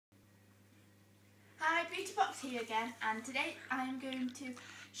beauty box here again, and today I am going to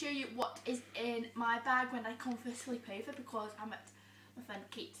show you what is in my bag when I come for a sleepover, because I'm at my friend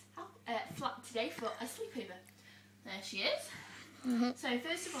Kate's flat today for a sleepover. There she is. So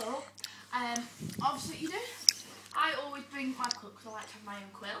first of all, obviously I always bring my quilt because I like to have my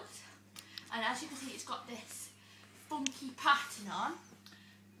own quilt, and as you can see it's got this funky pattern on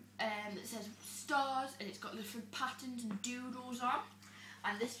that says stars, and it's got different patterns and doodles on.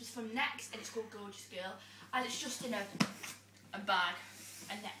 And this was from Next, and it's called Gorgeous Girl, and it's just in a bag,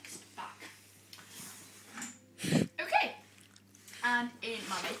 a Next bag. Okay, and in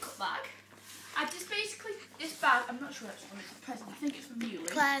my makeup bag, I just basically, this bag, I'm not sure it's from, it's a present, I think it's from you, Lou.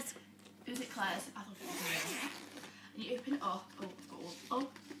 Claire's. Is it Claire's? I thought it was Claire's. And you open it up, oh, I've got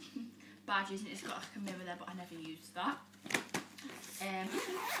all badges, and it's got like a mirror there, but I never used that.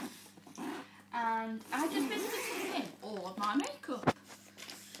 And I just basically put in all of my makeup.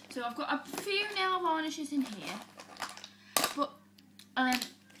 So I've got a few nail varnishes in here, but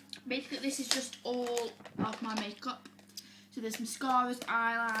basically this is just all of my makeup. So there's mascaras,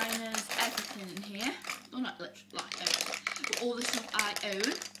 eyeliners, everything in here. Well, not like everything, but all the stuff I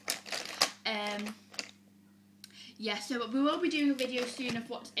own. Yeah, so we will be doing a video soon of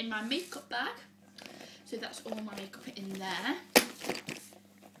what's in my makeup bag. So that's all my makeup in there.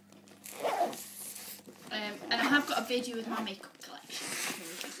 And I have got a video with my makeup collection.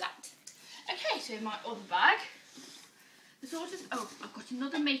 Okay, so my other bag. There's also, I've got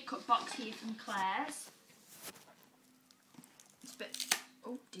another makeup box here from Claire's. It's a bit,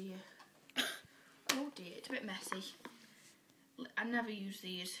 oh dear, it's a bit messy. I never use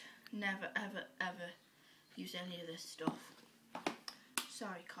these. Never, ever, ever use any of this stuff.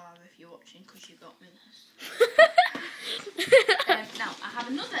 Sorry, Cara, if you're watching, because you got me this. Now, I have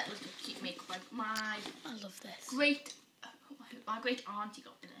another little cute makeup bag. I love this. My great auntie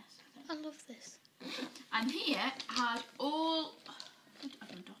got me this, I think. I love this. And here has all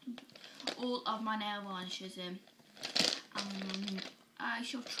of my nail varnishes in. And I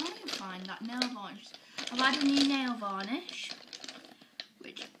shall try and find that nail varnish. I've had a new nail varnish,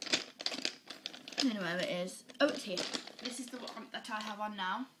 which I don't know where it is. Oh, it's here. This is the one that I have on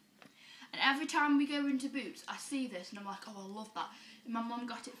now. And every time we go into Boots, I see this and I'm like, oh, I love that. And my mum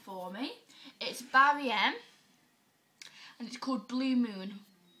got it for me. It's Barry M. And it's called Blue Moon,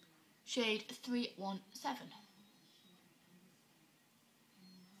 shade 317.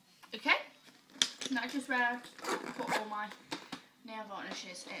 Okay? And that's just where I put all my nail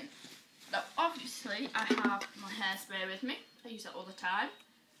varnishes in. Now, obviously, I have my hairspray with me. I use that all the time.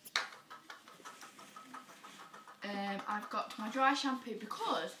 I've got my dry shampoo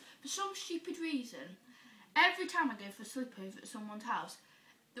because, for some stupid reason, every time I go for a sleepover at someone's house,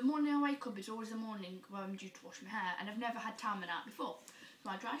 the morning I wake up is always the morning where I'm due to wash my hair, and I've never had time in that before. So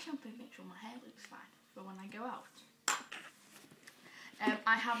my dry shampoo makes sure my hair looks fine for when I go out.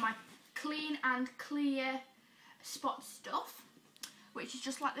 I have my Clean and Clear Spot Stuff, which is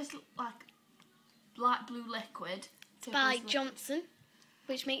just like this, like light blue liquid. It's by Johnson,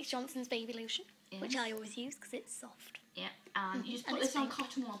 which makes Johnson's baby lotion, which I always use because it's soft. Yeah, and you just put this on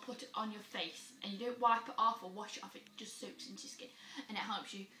cotton wool, put it on your face, and you don't wipe it off or wash it off, it just soaks into your skin, and it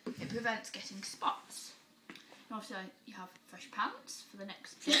helps you, it prevents getting spots. And also, you have fresh pants for the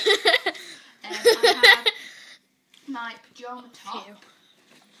next trip. I have my pyjama top,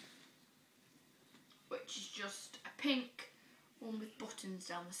 which is just a pink one with buttons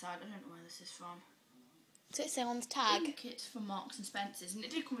down the side. I don't know where this is from. So it's on the tag. I think it's from Marks and Spencer's, and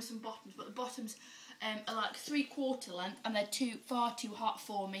it did come with some bottoms, but the bottoms are like 3/4 length, and they're far too hot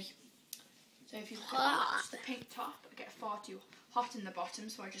for me. So if you look at that, it's the pink top. I get far too hot in the bottom,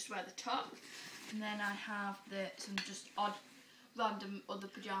 so I just wear the top. And then I have some just odd, random other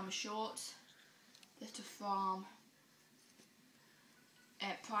pyjama shorts that are from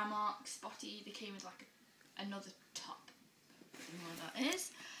Primark, Spotty. They came with like another top. I don't know what that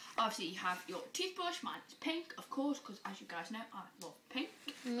is. Obviously, you have your toothbrush. Mine is pink, of course, because as you guys know, I love pink.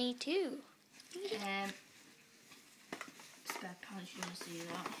 Me too. Spare pants, you don't see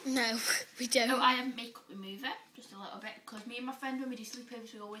that? No, we don't. Oh, I have a makeup remover, just a little bit, because me and my friend, when we do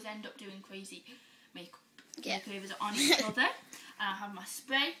sleepovers, we always end up doing crazy makeup makeovers on each other. And I have my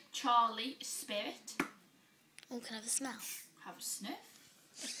spray, Charlie Spirit. Oh, can I have a smell? Have a sniff.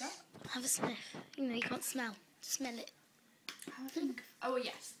 What's that? Have a sniff. You know, you can't smell. Smell it. Have a think. Oh,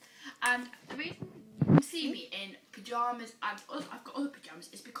 yes. And the reason you can see me in pyjamas, and I've got other pyjamas,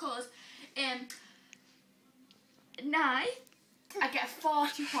 is because now I get far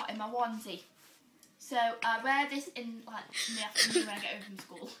too hot in my onesie. So I wear this in the afternoon when I get home from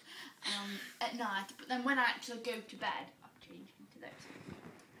school at night. But then when I actually go to bed, I'll change into those.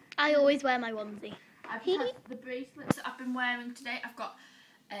 I always wear my onesie. I've had the bracelets that I've been wearing today. I've got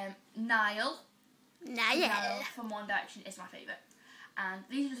Niall from One Direction is my favourite. And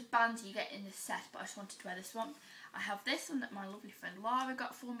these are just bands you get in this set, but I just wanted to wear this one. I have this one that my lovely friend Laura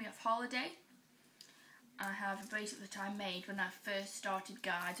got for me off holiday. I have a bracelet that I made when I first started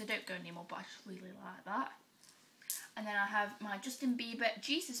guides. I don't go anymore, but I just really like that. And then I have my Justin Bieber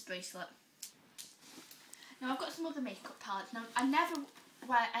Jesus bracelet. Now I've got some other makeup palettes. Now I never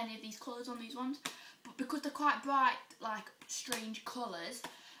wear any of these colours on these ones, but because they're quite bright, like strange colours,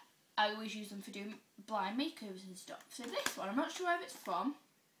 I always use them for doing blind makeovers and stuff. So this one, I'm not sure where it's from.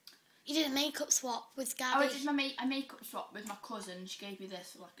 You did a makeup swap with Gabby. Oh, I did a makeup swap with my cousin. She gave me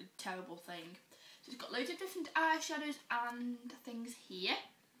this for like a terrible thing. So it's got loads of different eyeshadows and things here.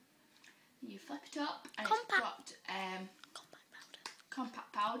 You flip it up and it's got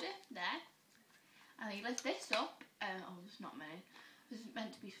compact powder there. And you lift this up. Oh, there's not many. There's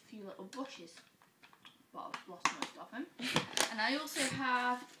meant to be a few little brushes, but I've lost most of them. And I also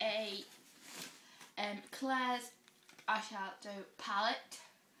have a Claire's eyeshadow palette.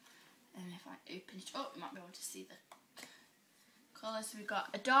 And if I open it up, you might be able to see the colours. So we've got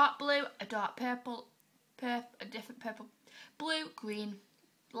a dark blue, a dark purple, a different purple, blue, green,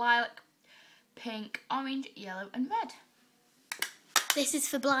 lilac, pink, orange, yellow and red. This is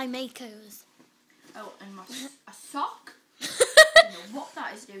for blind makeovers. Oh, and a sock. I don't know what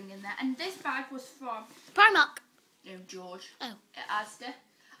that is doing in there. And this bag was from Primark. No, George. Oh. At Asda.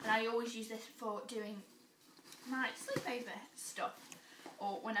 And I always use this for doing my sleepover stuff.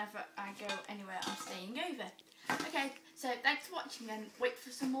 Or whenever I go anywhere I'm staying over. Okay, so thanks for watching and wait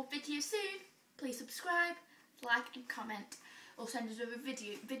for some more videos soon. Please subscribe, like and comment. Or send us a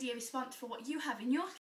video response for what you have in your